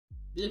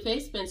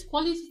Blueface spends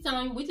quality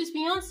time with his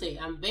fiancee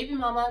and baby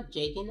mama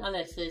Jaidyn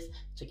Alexis.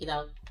 Check it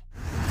out.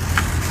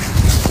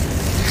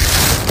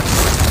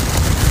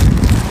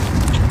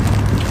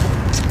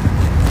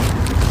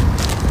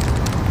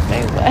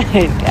 Say what?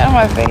 Get out of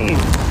my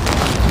face.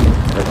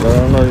 I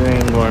don't know, you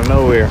ain't going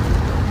nowhere.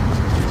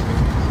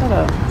 Shut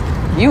up.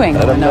 You ain't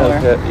going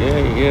nowhere.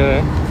 Yeah.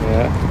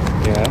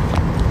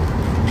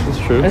 It's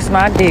true. It's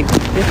my dick.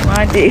 It's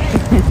my dick.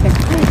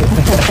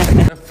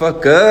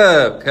 Fuck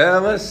up,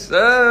 cuz. What's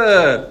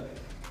up?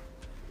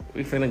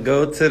 We finna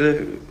go to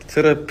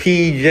the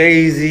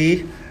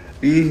PJZ.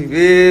 You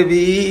feel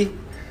me?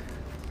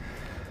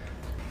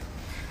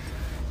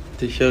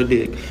 This your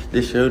dick.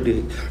 This your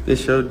dick.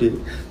 This your dick.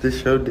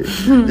 This your dick.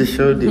 This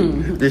your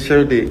dick. This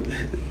your dick.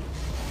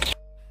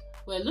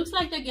 Well, it looks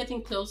like they're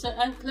getting closer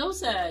and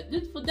closer.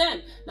 Good for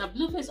them. Now,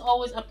 Blueface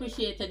always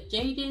appreciated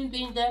Jaidyn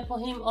being there for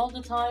him all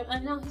the time,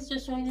 and now he's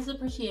just showing his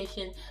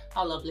appreciation.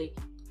 How lovely.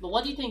 But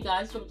what do you think,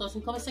 guys? Drop it down in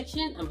the comment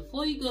section. And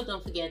before you go,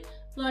 don't forget,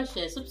 like,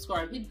 share,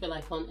 subscribe, hit the bell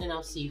icon, and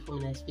I'll see you for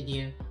the next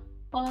video.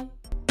 Bye.